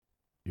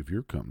If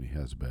your company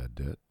has bad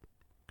debt,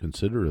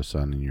 consider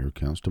assigning your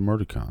accounts to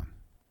Merticon,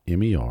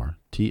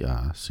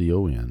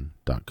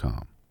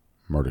 MERTICON.com.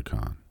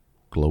 Merticon,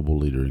 global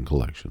leader in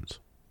collections.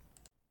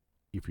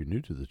 If you're new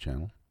to the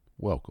channel,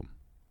 welcome.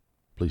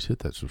 Please hit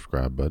that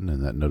subscribe button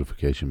and that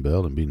notification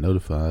bell and be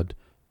notified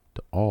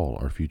to all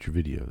our future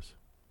videos.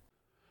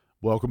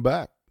 Welcome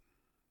back.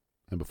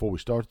 And before we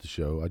start the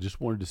show, I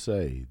just wanted to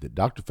say that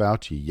Dr.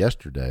 Fauci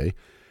yesterday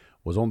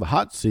was on the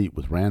hot seat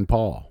with Rand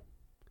Paul.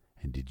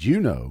 And did you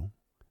know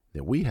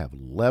that we have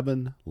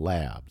 11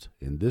 labs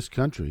in this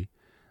country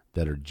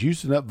that are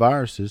juicing up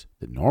viruses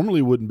that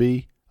normally wouldn't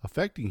be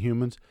affecting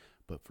humans,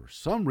 but for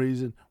some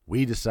reason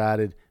we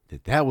decided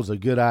that that was a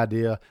good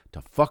idea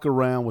to fuck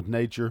around with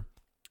nature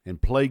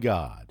and play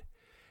God.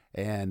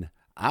 And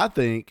I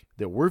think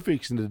that we're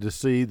fixing to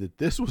see that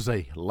this was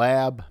a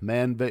lab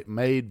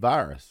man-made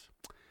virus.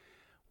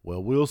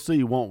 Well, we'll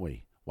see, won't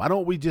we? Why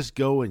don't we just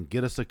go and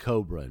get us a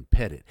cobra and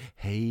pet it?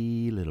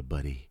 Hey, little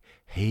buddy.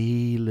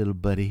 Hey, little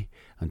buddy,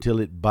 until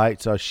it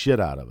bites our shit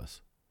out of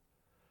us.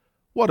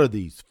 What are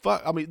these?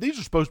 These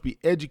are supposed to be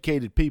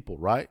educated people,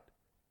 right?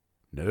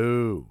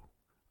 No,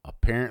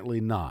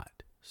 apparently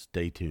not.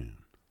 Stay tuned.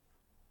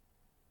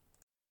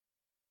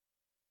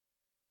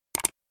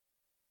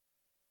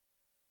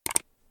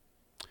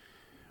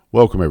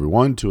 Welcome,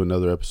 everyone, to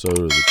another episode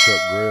of the Chuck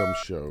Graham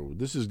Show.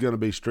 This is going to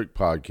be a strict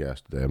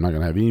podcast today. I'm not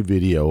going to have any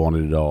video on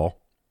it at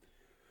all.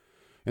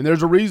 And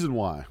there's a reason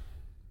why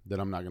that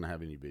I'm not going to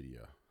have any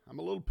video. I'm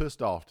a little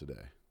pissed off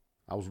today.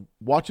 I was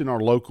watching our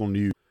local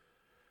news,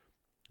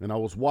 and I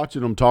was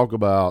watching them talk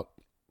about,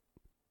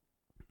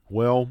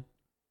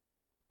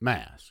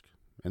 masks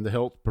and the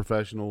health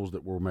professionals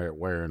that were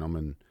wearing them.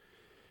 And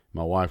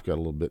my wife got a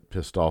little bit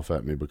pissed off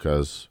at me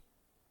because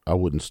I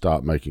wouldn't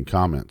stop making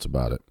comments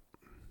about it.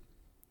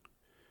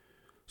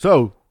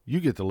 So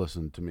you get to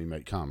listen to me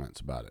make comments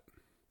about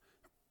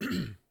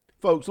it.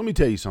 Folks, let me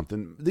tell you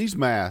something. These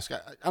masks,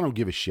 I don't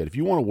give a shit. If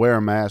you want to wear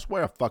a mask,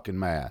 wear a fucking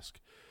mask.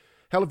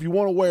 Hell, if you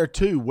want to wear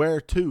two, wear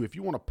two. If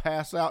you want to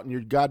pass out in your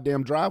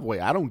goddamn driveway,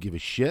 I don't give a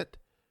shit.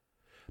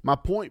 My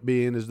point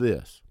being is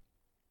this.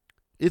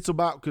 It's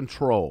about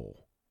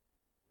control.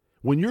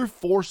 When you're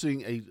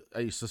forcing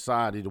a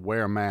society to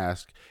wear a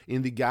mask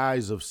in the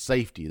guise of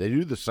safety, they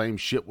do the same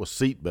shit with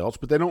seatbelts,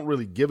 but they don't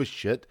really give a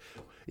shit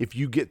if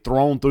you get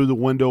thrown through the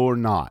window or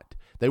not.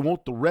 They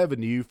want the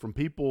revenue from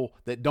people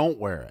that don't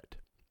wear it.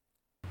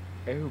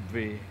 Oh,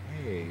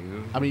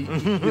 behave. I mean,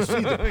 you see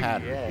the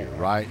pattern here,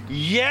 right?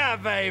 Yeah,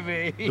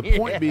 baby. The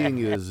point being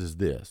is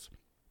this.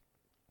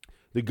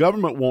 The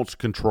government wants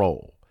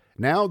control.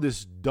 Now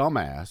this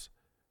dumbass,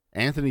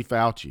 Anthony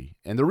Fauci,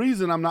 and the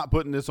reason I'm not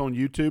putting this on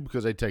YouTube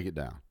because they take it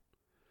down.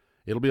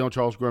 It'll be on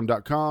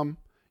charlesgraham.com.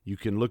 You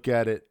can look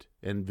at it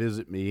and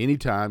visit me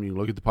anytime. You can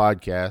look at the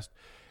podcast.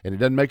 And it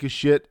doesn't make a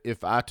shit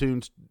if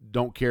iTunes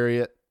don't carry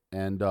it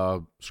and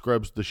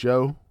scrubs the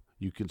show.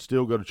 You can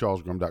still go to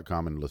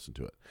charlesgraham.com and listen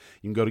to it.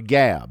 You can go to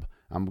Gab.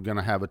 I'm going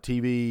to have a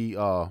TV,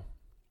 I'm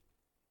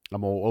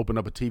going to open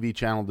up a TV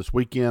channel this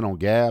weekend on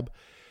Gab,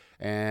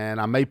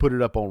 and I may put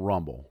it up on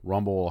Rumble.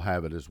 Rumble will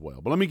have it as well.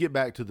 But let me get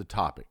back to the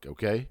topic,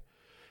 okay?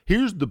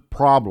 Here's the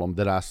problem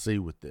that I see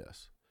with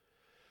this.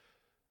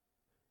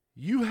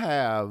 You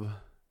have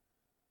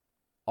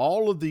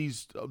all of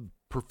these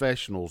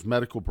professionals,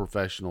 medical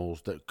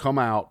professionals that come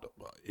out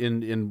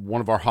in one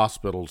of our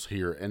hospitals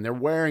here, and they're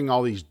wearing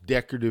all these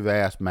decorative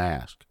ass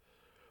masks.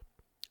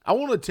 I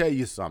want to tell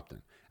you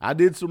something. I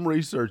did some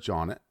research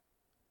on it.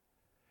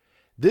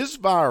 This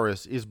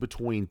virus is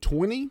between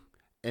 20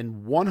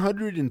 and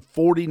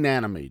 140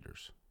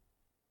 nanometers.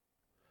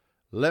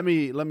 Let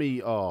me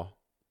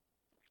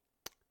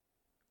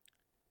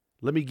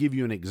give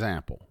you an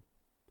example.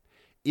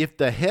 If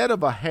the head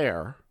of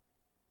hair,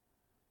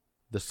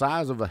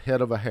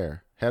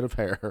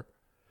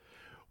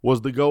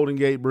 was the Golden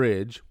Gate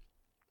Bridge,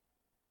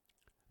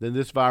 then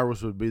this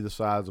virus would be the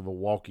size of a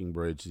walking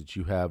bridge that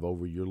you have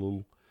over your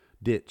little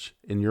ditch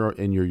in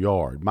your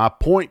yard. My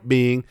point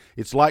being,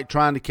 it's like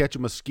trying to catch a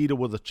mosquito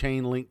with a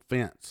chain link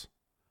fence.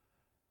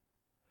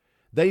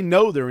 They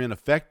know they're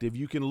ineffective.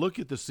 You can look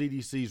at the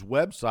CDC's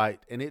website,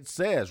 and it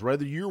says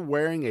whether you're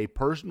wearing a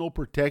personal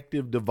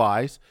protective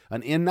device,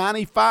 an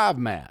N95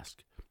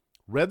 mask,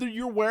 whether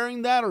you're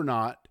wearing that or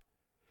not,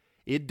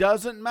 it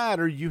doesn't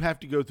matter. You have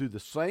to go through the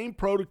same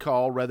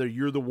protocol, whether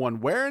you're the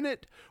one wearing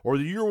it or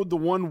you're the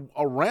one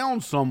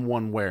around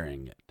someone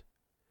wearing it.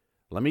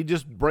 Let me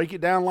just break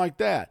it down like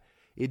that.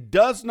 It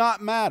does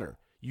not matter.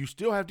 You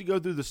still have to go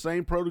through the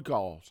same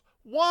protocols.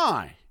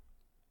 Why?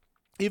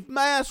 If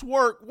masks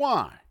work,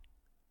 why?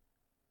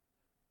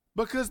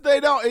 Because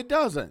it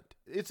doesn't.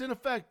 It's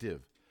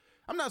ineffective.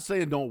 I'm not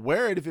saying don't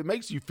wear it. If it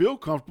makes you feel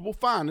comfortable,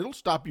 fine. It'll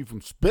stop you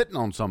from spitting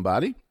on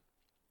somebody.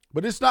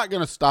 But it's not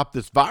going to stop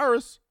this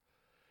virus.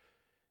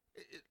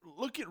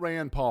 Look at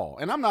Rand Paul.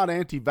 And I'm not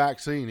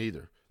anti-vaccine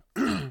either.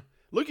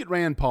 Look at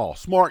Rand Paul.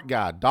 Smart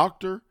guy,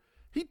 doctor.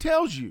 He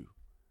tells you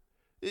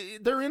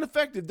they're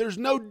ineffective. There's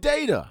no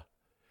data.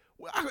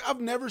 I've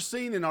never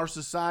seen in our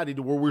society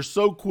to where we're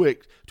so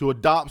quick to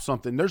adopt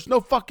something. There's no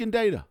fucking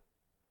data.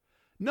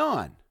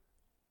 None.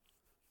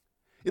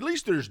 At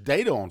least there's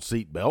data on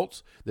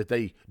seatbelts that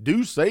they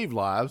do save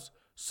lives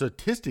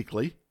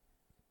statistically.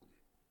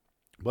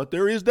 But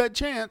there is that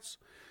chance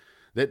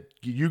that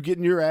you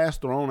getting your ass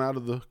thrown out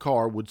of the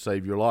car would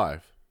save your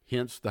life.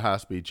 Hence the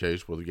high-speed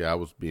chase where the guy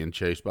was being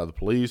chased by the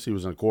police. He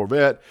was in a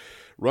Corvette,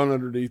 run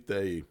underneath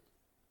a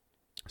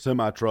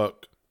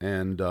semi-truck,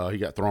 and he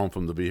got thrown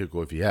from the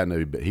vehicle. If he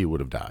hadn't, he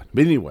would have died.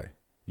 But anyway,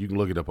 you can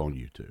look it up on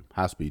YouTube.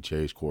 High-speed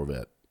chase,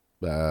 Corvette.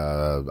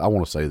 I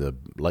want to say the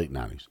late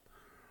 90s.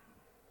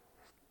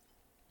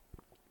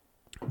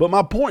 But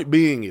my point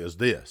being is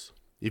this.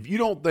 If you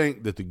don't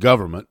think that the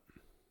government,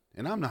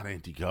 and I'm not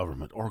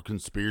anti-government or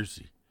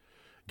conspiracy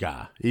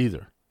guy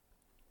either.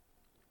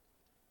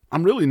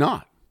 I'm really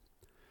not.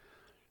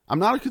 I'm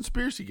not a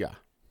conspiracy guy.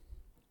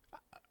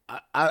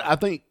 I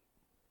think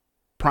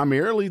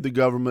primarily the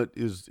government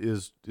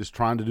is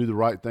trying to do the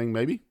right thing,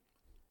 maybe,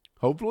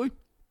 hopefully.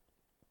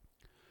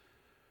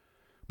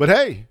 But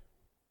hey,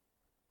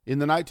 in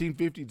the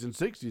 1950s and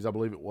 60s, I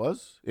believe it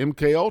was,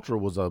 MK Ultra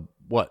was a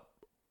what?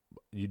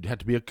 You'd have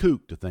to be a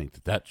kook to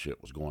think that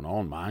shit was going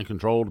on. Mind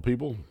control to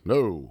people?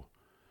 No.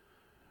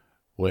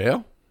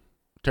 Well,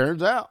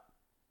 turns out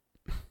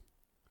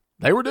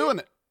they were doing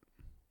it.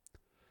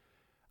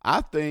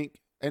 I think,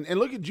 and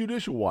look at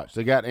Judicial Watch.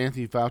 They got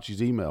Anthony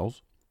Fauci's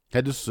emails,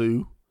 had to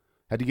sue,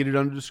 had to get it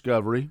under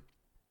discovery.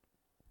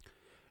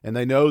 And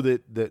they know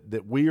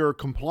that we are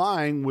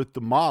complying with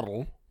the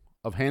model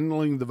of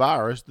handling the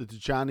virus that the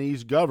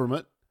Chinese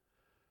government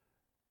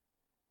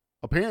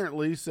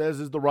apparently says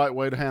is the right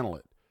way to handle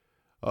it.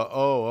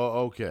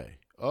 Okay.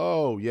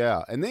 Oh,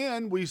 yeah. And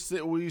then we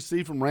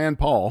see from Rand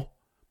Paul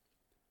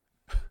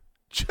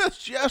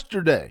just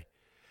yesterday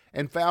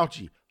and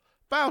Fauci,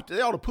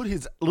 they ought to put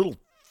his little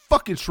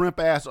fucking shrimp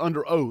ass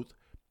under oath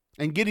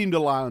and get him to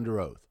lie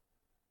under oath.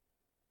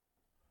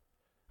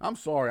 I'm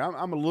sorry.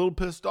 I'm a little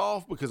pissed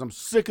off because I'm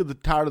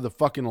tired of the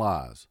fucking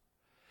lies.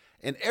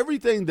 And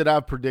everything that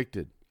I've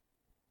predicted,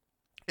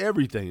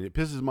 everything that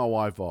pisses my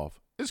wife off,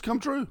 it's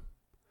come true.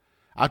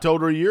 I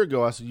told her a year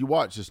ago, I said, you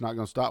watch, it's not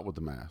going to stop with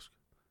the mask.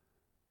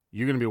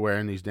 You're going to be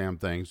wearing these damn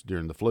things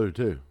during the flu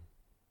too.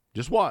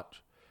 Just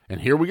watch.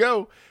 And here we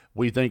go.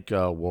 We think,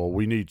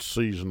 we need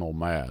seasonal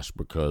masks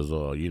because,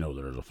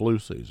 there's a flu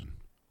season.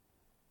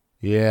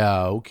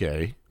 Yeah,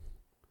 okay.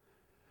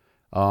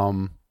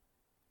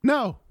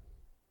 No.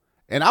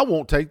 And I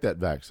won't take that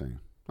vaccine.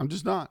 I'm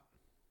just not.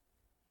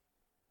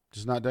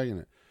 Just not taking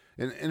it.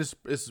 And it's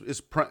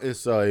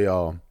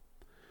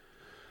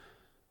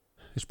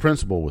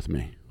principle with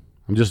me.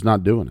 I'm just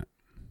not doing it.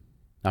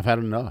 I've had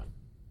enough.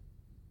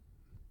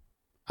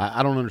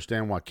 I don't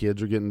understand why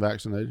kids are getting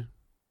vaccinated.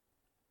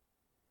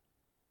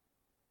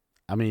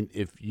 I mean,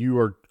 if you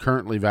are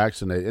currently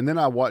vaccinated, and then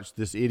I watched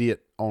this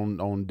idiot on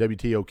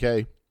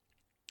WTOK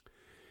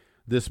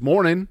this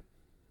morning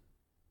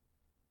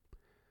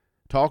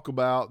talk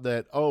about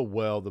that. Oh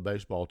well, the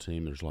baseball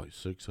team, there's like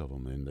 6 of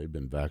them, and they've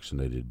been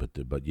vaccinated,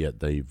 but yet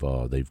they've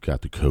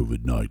got the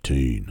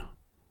COVID-19.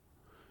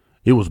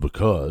 It was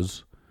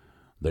because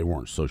they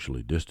weren't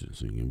socially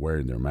distancing and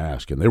wearing their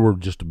mask, and they were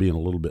just being a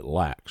little bit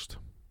laxed.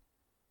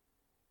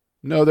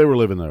 No, they were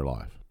living their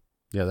life.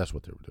 Yeah, that's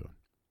what they were doing.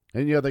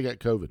 And yeah, they got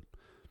COVID.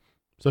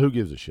 So who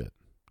gives a shit?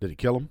 Did it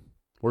kill them?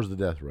 Where's the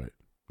death rate?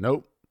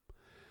 Nope.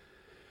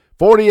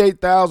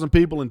 48,000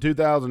 people in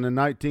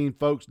 2019,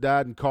 folks,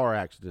 died in car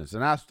accidents.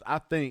 And I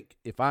think,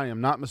 if I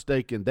am not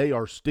mistaken, they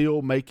are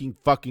still making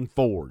fucking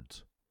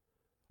Fords.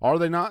 Are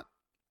they not?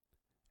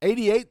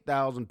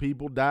 88,000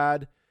 people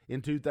died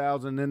in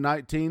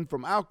 2019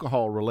 from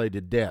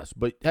alcohol-related deaths.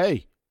 But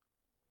hey,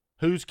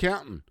 who's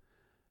counting?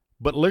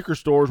 But liquor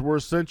stores were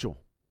essential.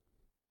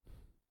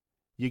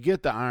 You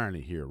get the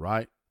irony here,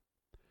 right?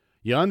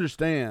 You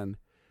understand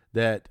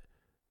that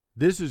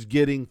this is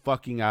getting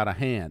fucking out of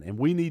hand, and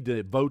we need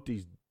to vote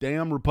these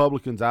damn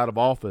Republicans out of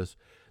office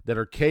that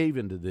are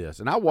caving to this.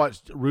 And I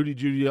watched Rudy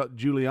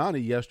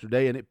Giuliani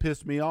yesterday, and it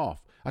pissed me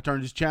off. I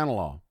turned his channel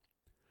off.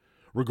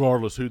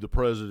 Regardless who the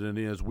president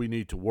is, we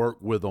need to work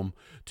with them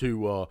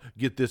to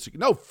get this.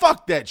 No,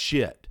 fuck that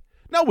shit.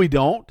 No, we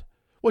don't.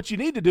 What you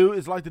need to do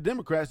is like the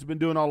Democrats have been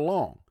doing all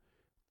along.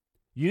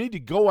 You need to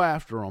go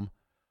after them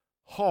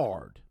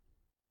hard.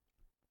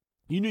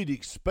 You need to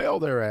expel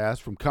their ass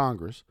from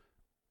Congress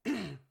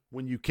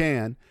when you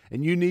can,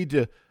 and you need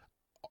to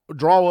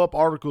draw up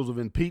articles of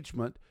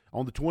impeachment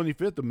on the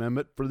 25th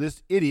Amendment for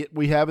this idiot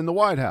we have in the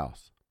White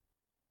House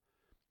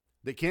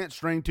that can't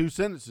string 2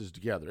 sentences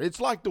together.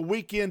 It's like the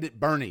Weekend at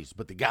Bernie's,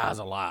 but the guy's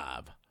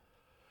alive.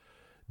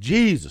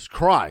 Jesus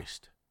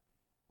Christ.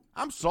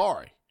 I'm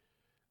sorry.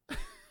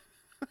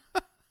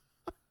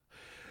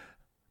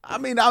 I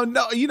mean, I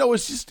know,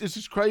 it's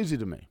just crazy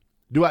to me.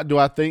 Do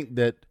I think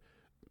that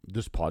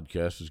this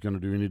podcast is going to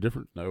do any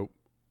different? Nope.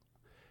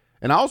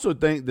 And I also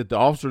think that the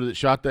officer that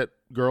shot that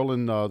girl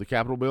in the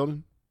Capitol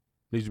building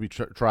needs to be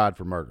tried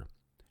for murder.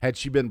 Had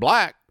she been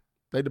black,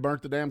 they'd have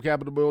burnt the damn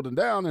Capitol building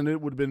down, and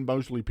it would have been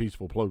mostly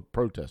peaceful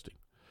protesting.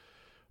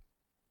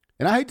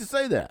 And I hate to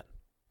say that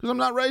because I'm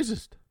not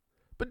racist,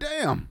 but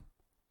damn.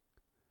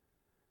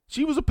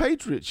 She was a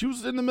patriot. She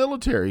was in the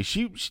military.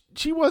 She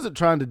wasn't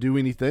trying to do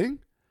anything.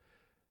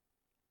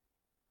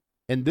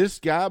 And this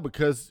guy,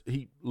 because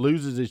he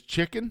loses his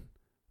chicken,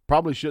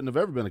 probably shouldn't have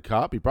ever been a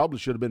cop. He probably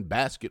should have been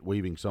basket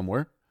weaving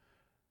somewhere.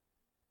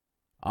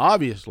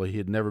 Obviously, he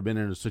had never been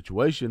in a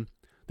situation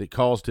that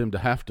caused him to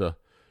have to,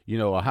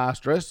 a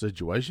high-stress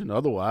situation.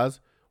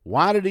 Otherwise,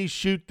 why did he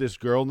shoot this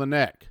girl in the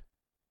neck?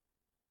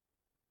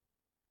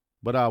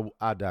 But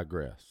I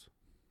digress.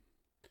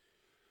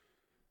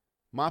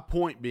 My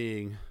point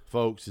being,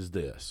 folks, is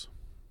this.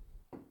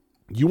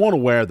 You want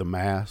to wear the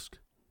mask?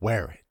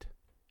 Wear it.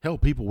 Hell,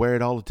 people wear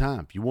it all the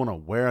time. If you want to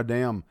wear a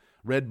damn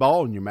red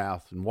ball in your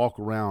mouth and walk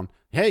around,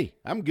 hey,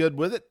 I'm good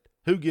with it.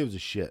 Who gives a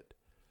shit?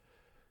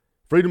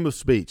 Freedom of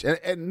speech.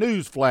 And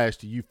news flash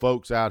to you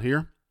folks out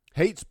here.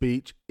 Hate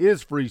speech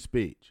is free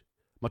speech.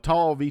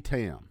 Matal v.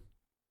 Tam.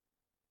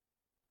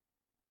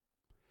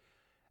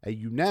 A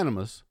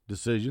unanimous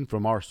decision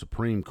from our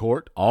Supreme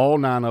Court, all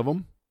 9 of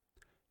them,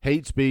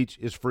 hate speech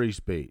is free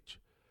speech.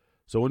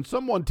 So when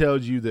someone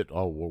tells you that,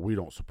 we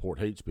don't support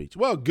hate speech,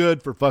 well,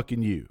 good for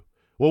fucking you.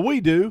 Well, we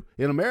do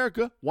in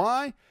America.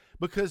 Why?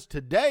 Because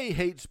today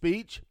hate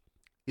speech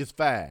is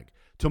fag.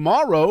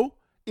 Tomorrow,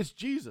 it's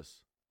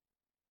Jesus.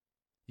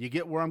 You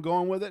get where I'm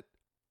going with it?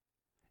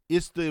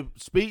 It's the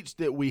speech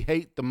that we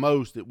hate the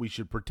most that we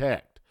should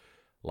protect.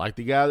 Like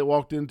the guy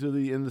that in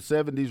the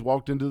 70s,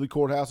 walked into the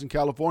courthouse in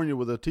California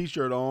with a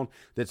T-shirt on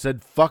that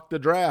said, fuck the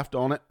draft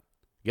on it.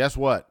 Guess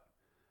what?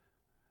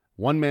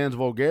 One man's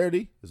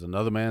vulgarity is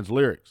another man's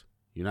lyrics.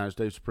 United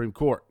States Supreme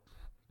Court.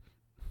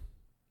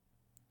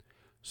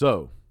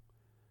 So,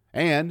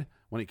 and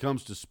when it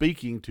comes to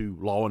speaking to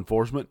law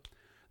enforcement,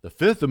 the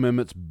Fifth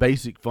Amendment's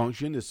basic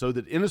function is so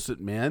that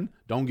innocent men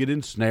don't get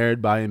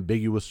ensnared by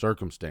ambiguous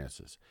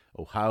circumstances.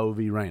 Ohio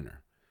v.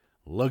 Rayner.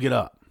 Look it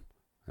up.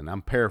 And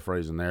I'm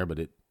paraphrasing there, but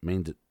it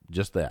means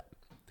just that.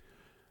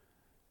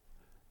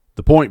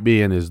 The point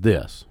being is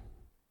this.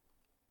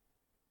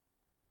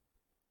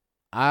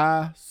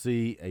 I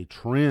see a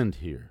trend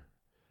here,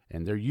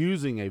 and they're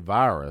using a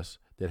virus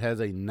that has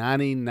a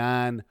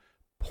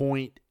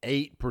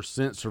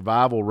 99.8%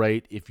 survival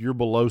rate if you're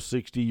below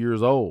 60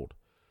 years old,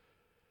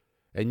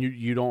 and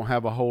you don't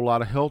have a whole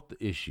lot of health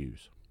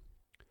issues.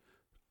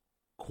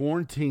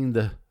 Quarantine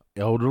the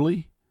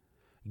elderly,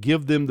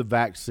 give them the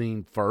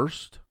vaccine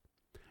first,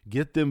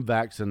 get them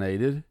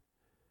vaccinated,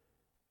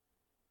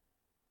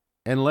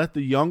 and let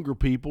the younger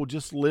people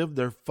just live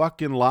their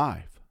fucking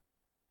life.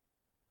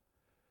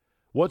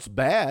 What's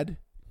bad?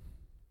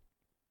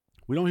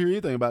 We don't hear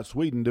anything about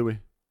Sweden, do we?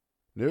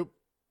 Nope,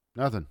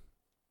 nothing.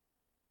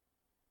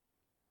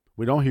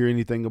 We don't hear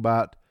anything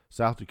about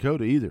South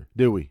Dakota either,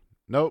 do we?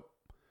 Nope.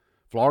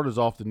 Florida's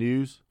off the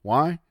news.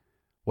 Why?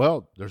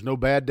 Well, there's no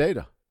bad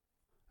data.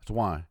 That's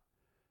why.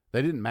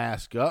 They didn't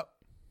mask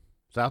up.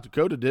 South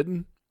Dakota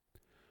didn't.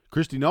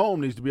 Kristi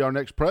Noem needs to be our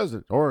next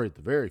president, or at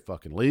the very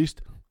fucking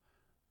least,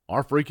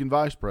 our freaking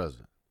vice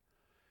president.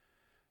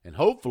 And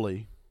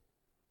hopefully,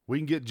 we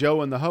can get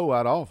Joe and the hoe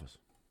out of office.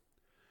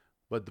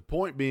 But the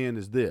point being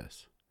is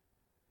this.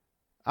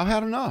 I've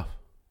had enough.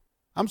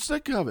 I'm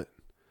sick of it.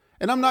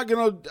 And I'm not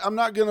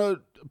gonna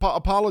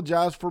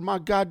apologize for my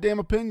goddamn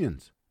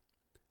opinions.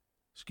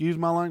 Excuse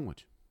my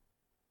language.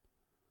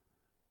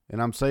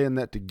 And I'm saying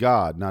that to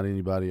God, not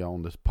anybody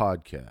on this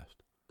podcast.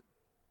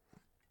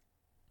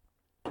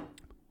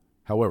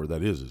 However,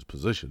 that is his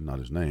position, not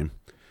his name.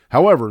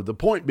 However, the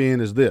point being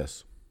is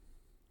this.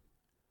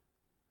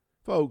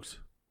 Folks,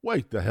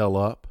 wake the hell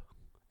up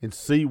and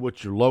see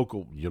what your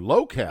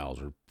locals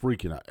are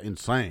freaking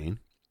insane.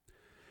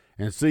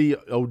 And see,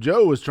 old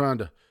Joe is trying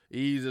to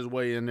ease his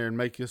way in there and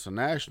make this a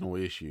national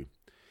issue.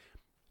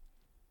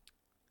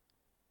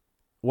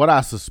 What I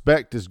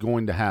suspect is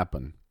going to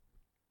happen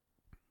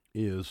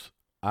is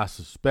I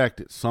suspect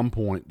at some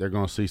point they're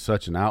going to see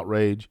such an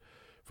outrage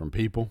from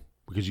people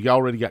because you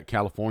already got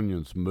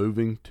Californians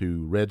moving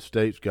to red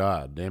states.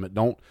 God damn it.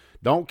 Don't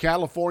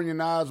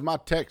Californianize my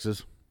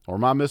Texas or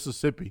my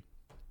Mississippi.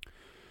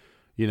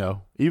 You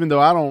know, even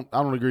though I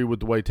don't agree with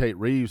the way Tate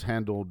Reeves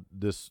handled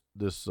this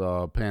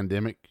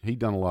pandemic. He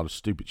done a lot of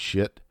stupid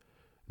shit,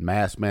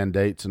 mask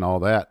mandates and all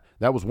that.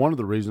 That was one of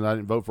the reasons I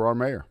didn't vote for our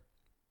mayor.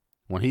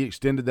 When he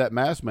extended that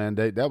mask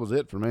mandate, that was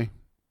it for me.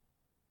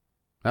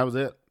 That was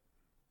it.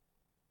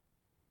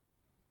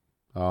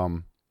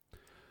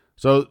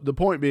 So the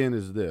point being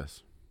is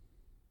this.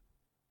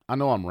 I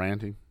know I'm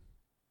ranting,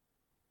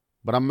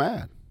 but I'm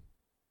mad.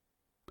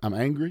 I'm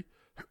angry.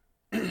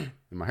 And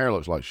my hair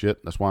looks like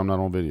shit. That's why I'm not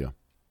on video.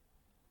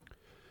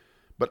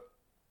 But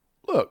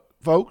look,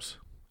 folks,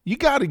 you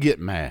got to get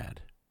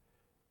mad.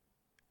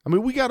 I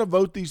mean, we got to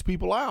vote these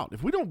people out.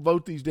 If we don't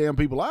vote these damn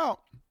people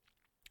out,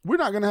 we're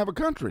not going to have a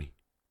country.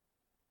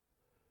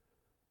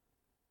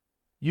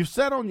 You've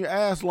sat on your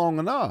ass long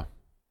enough.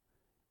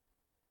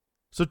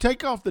 So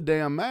take off the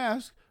damn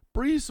mask,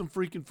 breathe some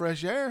freaking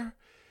fresh air,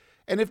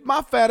 and if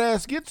my fat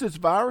ass gets this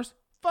virus,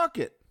 fuck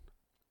it.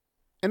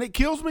 And it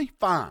kills me,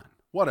 fine,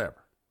 whatever.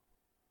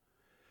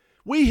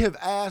 We have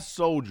asked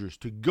soldiers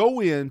to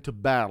go into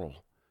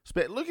battle.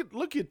 Look at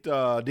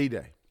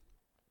D-Day.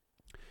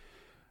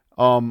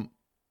 When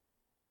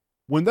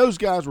those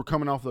guys were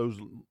coming off those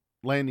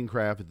landing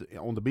craft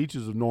on the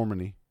beaches of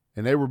Normandy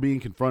and they were being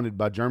confronted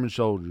by German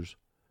soldiers,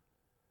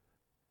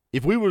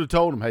 if we would have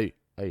told them, hey,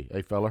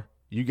 fella,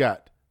 you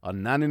got a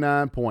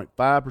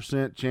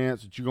 99.5%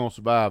 chance that you're going to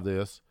survive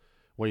this,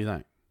 what do you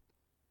think?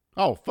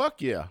 Oh,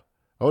 fuck yeah.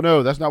 Oh,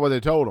 no, that's not what they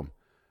told them.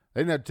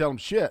 They didn't have to tell them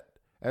shit.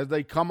 As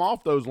they come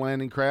off those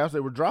landing crafts, they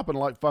were dropping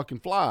like fucking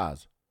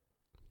flies.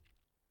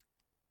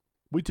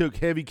 We took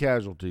heavy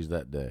casualties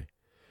that day.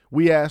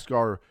 We asked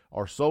our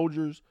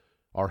soldiers,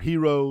 our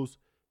heroes,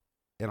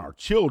 and our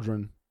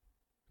children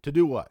to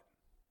do what?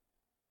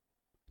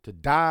 To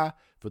die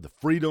for the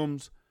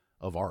freedoms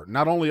of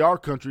not only our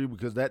country,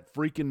 because that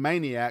freaking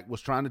maniac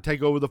was trying to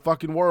take over the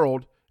fucking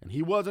world, and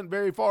he wasn't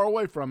very far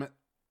away from it.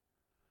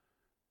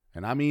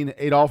 And I mean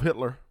Adolf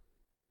Hitler.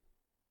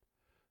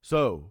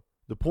 So,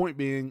 the point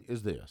being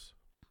is this.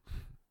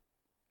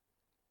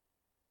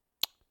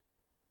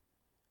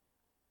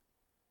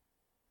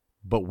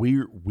 But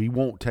we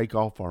won't take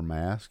off our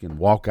mask and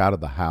walk out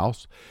of the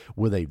house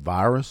with a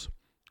virus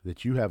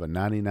that you have a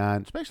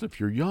 99, especially if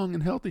you're young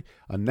and healthy,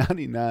 a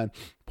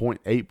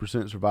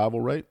 99.8%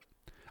 survival rate.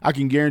 I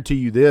can guarantee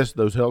you this,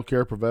 those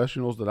healthcare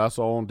professionals that I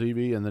saw on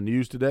TV and the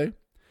news today,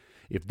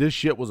 if this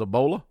shit was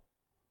Ebola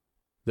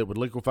that would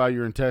liquefy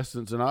your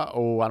intestines in, I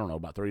don't know,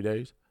 about 3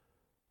 days,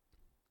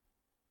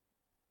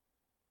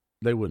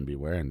 they wouldn't be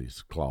wearing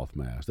these cloth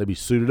masks. They'd be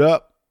suited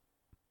up,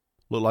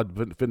 look like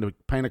they're finna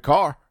paint a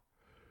car.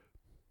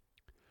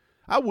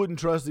 I wouldn't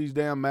trust these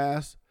damn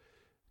masks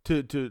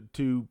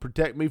to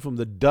protect me from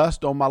the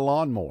dust on my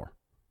lawnmower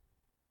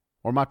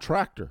or my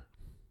tractor,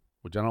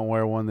 which I don't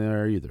wear one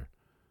there either.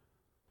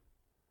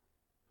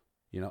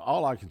 You know,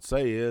 all I can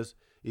say is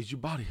your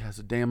body has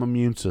a damn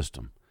immune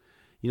system.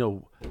 You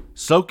know,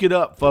 soak it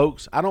up,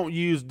 folks. I don't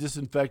use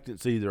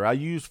disinfectants either. I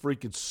use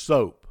freaking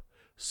soap.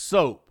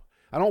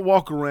 I don't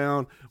walk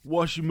around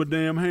washing my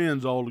damn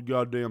hands all the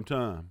goddamn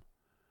time.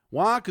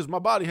 Why? Because my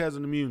body has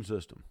an immune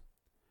system.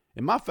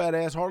 And my fat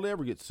ass hardly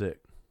ever gets sick.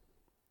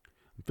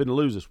 I'm finna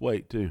lose this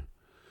weight, too.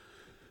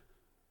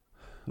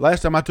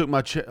 Last time I took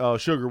my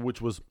sugar,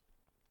 which was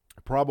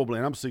probably,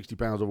 and I'm 60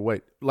 pounds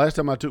overweight. Last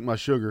time I took my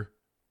sugar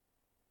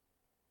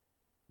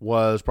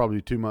was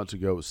probably 2 months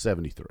ago. It was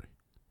 73.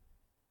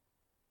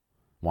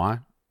 Why?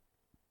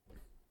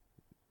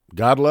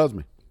 God loves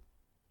me.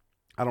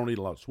 I don't eat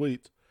a lot of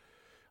sweets.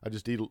 I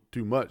just eat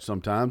too much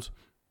sometimes.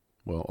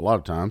 Well, a lot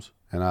of times.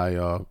 And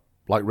I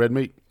like red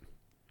meat.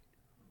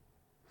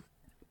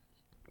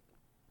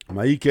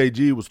 My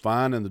EKG was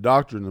fine, and the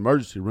doctor in the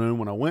emergency room,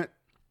 when I went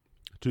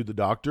to the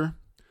doctor,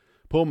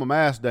 pulled my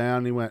mask down,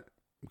 and he went,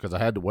 because I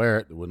had to wear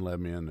it, they wouldn't let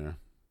me in there.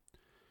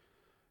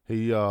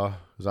 He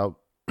was out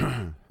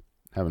having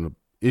an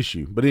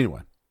issue. But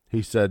anyway,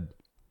 he said,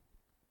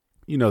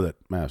 you know that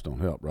masks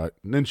don't help, right?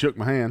 And then shook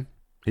my hand.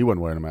 He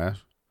wasn't wearing a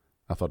mask.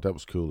 I thought that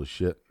was cool as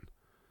shit.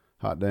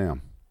 Hot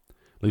damn.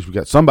 At least we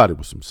got somebody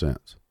with some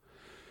sense.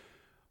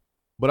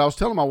 But I was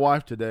telling my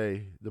wife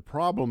today, the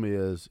problem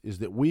is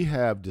that we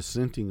have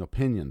dissenting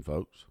opinion,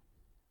 folks.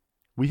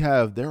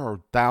 There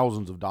are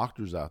thousands of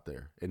doctors out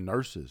there and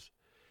nurses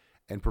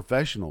and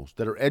professionals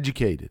that are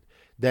educated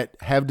that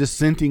have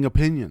dissenting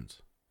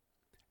opinions.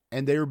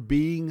 And they're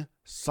being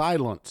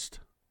silenced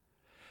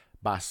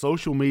by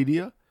social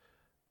media,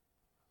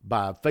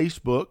 by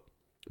Facebook,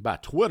 by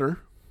Twitter.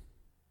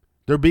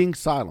 They're being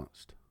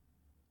silenced.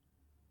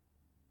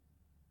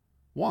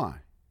 Why?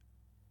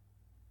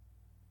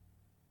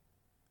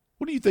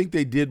 What do you think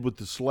they did with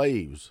the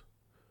slaves?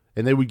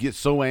 And they would get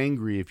so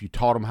angry if you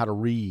taught them how to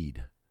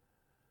read.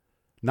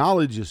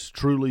 Knowledge is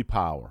truly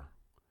power.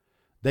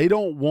 They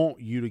don't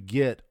want you to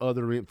get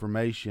other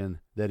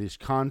information that is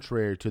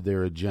contrary to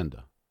their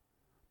agenda.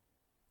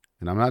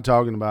 And I'm not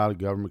talking about a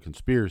government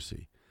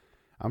conspiracy.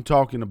 I'm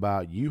talking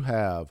about you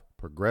have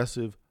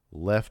progressive,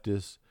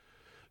 leftist,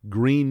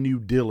 Green New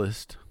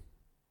Dealist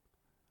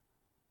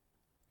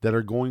that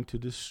are going to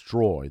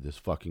destroy this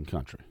fucking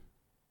country.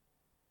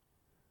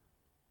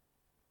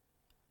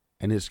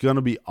 And it's going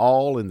to be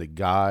all in the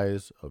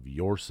guise of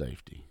your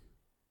safety.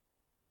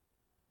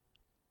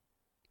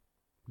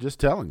 Just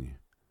telling you.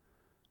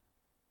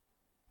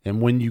 And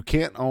when you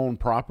can't own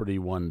property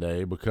one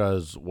day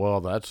because,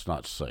 well, that's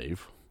not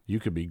safe.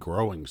 You could be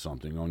growing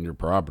something on your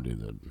property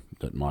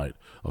that might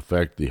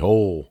affect the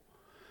whole.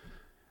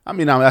 I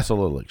mean, that's a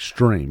little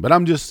extreme. But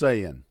I'm just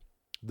saying,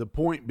 the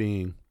point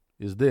being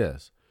is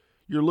this.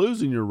 You're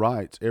losing your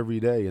rights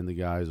every day in the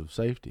guise of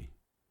safety.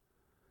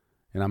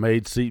 And I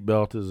made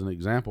seatbelt as an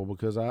example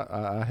because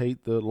I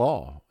hate the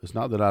law. It's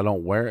not that I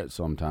don't wear it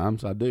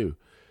sometimes. I do.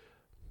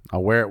 I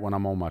wear it when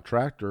I'm on my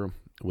tractor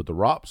with the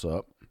ROPS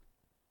up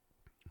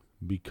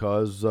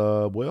because,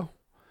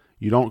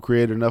 you don't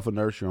create enough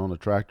inertia on the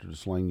tractor to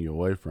sling you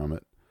away from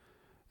it.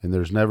 And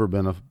there's never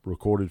been a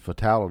recorded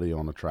fatality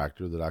on a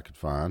tractor that I could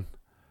find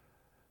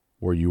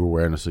where you were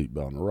wearing a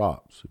seatbelt on the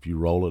ROPS. If you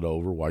roll it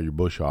over while you're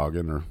bush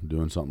hogging or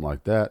doing something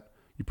like that,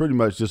 you pretty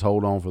much just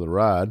hold on for the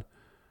ride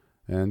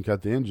and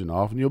cut the engine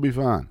off, and you'll be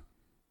fine.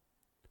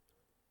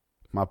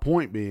 My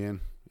point being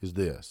is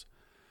this.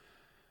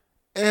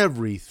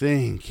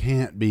 everything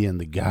can't be in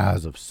the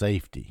guise of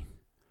safety.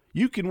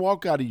 You can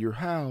walk out of your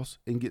house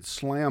and get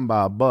slammed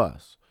by a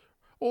bus,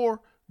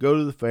 or go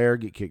to the fair,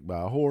 get kicked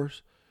by a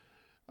horse.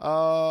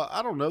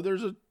 I don't know.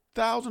 There's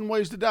 1,000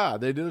 ways to die.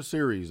 They did a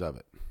series of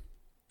it.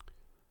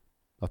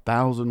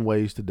 1,000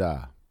 ways to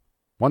die.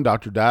 One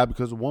doctor died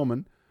because a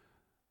woman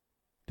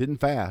didn't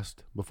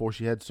fast before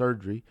she had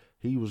surgery.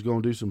 He was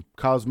going to do some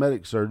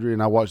cosmetic surgery,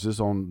 and I watched this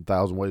on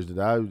 1,000 Ways to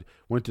Die. He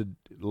went to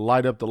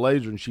light up the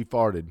laser, and she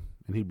farted,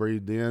 and he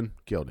breathed in,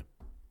 killed him.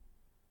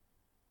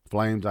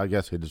 Flames, I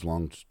guess, hit his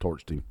lungs,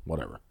 torched him,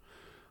 whatever.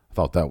 I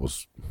thought that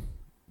was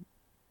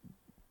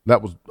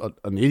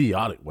an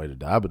idiotic way to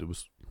die, but it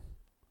was,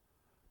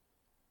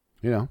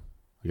 I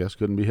guess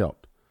couldn't be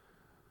helped.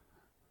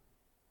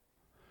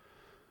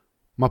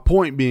 My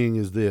point being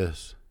is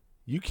this: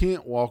 you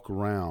can't walk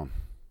around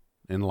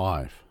in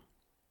life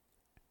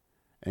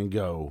and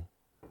go,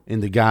 in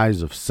the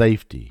guise of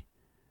safety,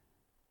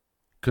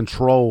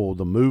 control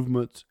the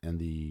movements and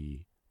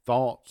the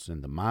thoughts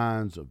and the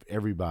minds of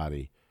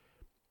everybody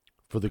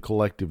for the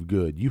collective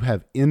good. You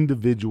have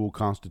individual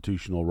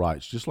constitutional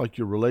rights, just like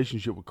your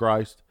relationship with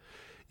Christ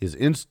is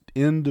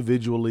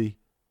individually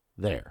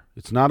there.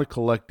 It's not a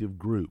collective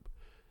group.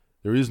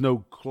 There is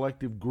no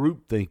collective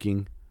group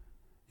thinking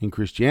in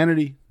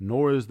Christianity,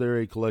 nor is there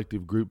a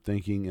collective group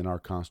thinking in our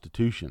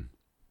Constitution.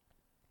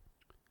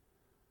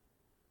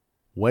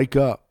 Wake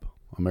up,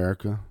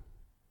 America,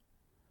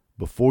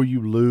 before you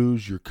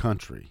lose your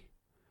country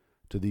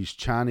to these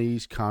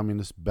Chinese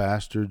communist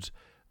bastards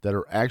that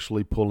are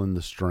actually pulling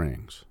the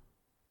strings.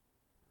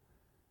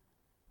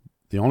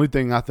 The only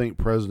thing I think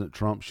President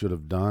Trump should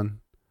have done,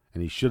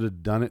 and he should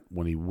have done it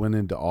when he went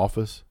into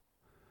office,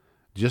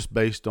 just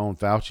based on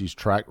Fauci's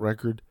track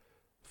record,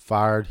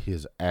 fired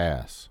his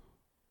ass.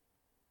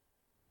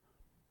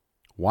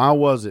 Why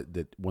was it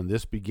that when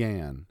this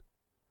began,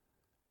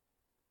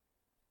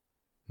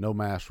 no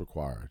mask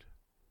required?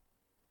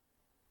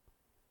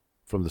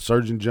 From the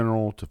Surgeon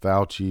General to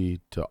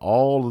Fauci to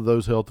all of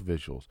those health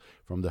officials,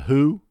 from the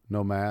WHO,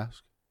 no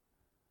mask.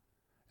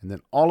 And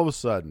then all of a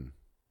sudden,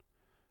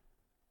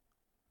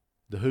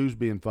 the WHO's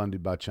being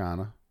funded by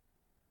China.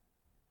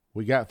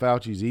 We got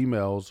Fauci's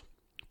emails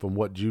from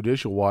what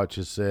Judicial Watch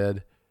has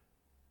said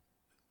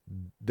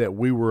that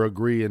we were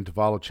agreeing to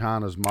follow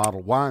China's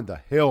model. Why in the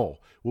hell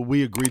would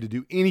we agree to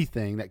do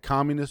anything that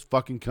communist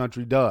fucking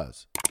country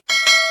does?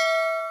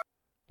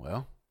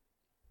 Well,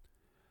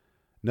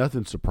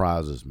 nothing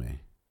surprises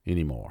me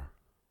anymore.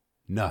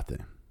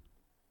 Nothing.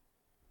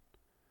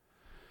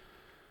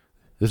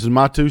 This is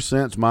my 2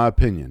 cents, my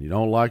opinion. You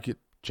don't like it,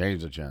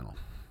 change the channel.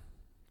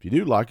 If you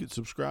do like it,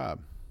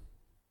 subscribe.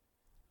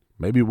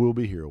 Maybe we'll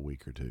be here a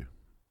week or two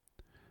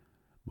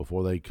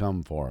before they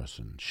come for us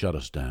and shut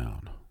us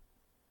down.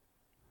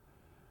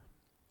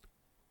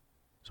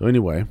 So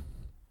anyway,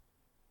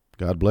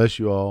 God bless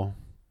you all.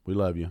 We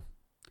love you.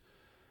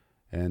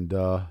 And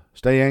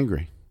stay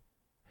angry.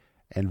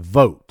 And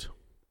vote.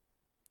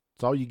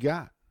 That's all you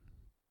got.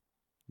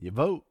 Your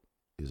vote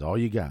is all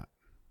you got.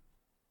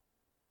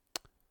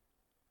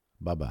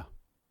 Bye-bye.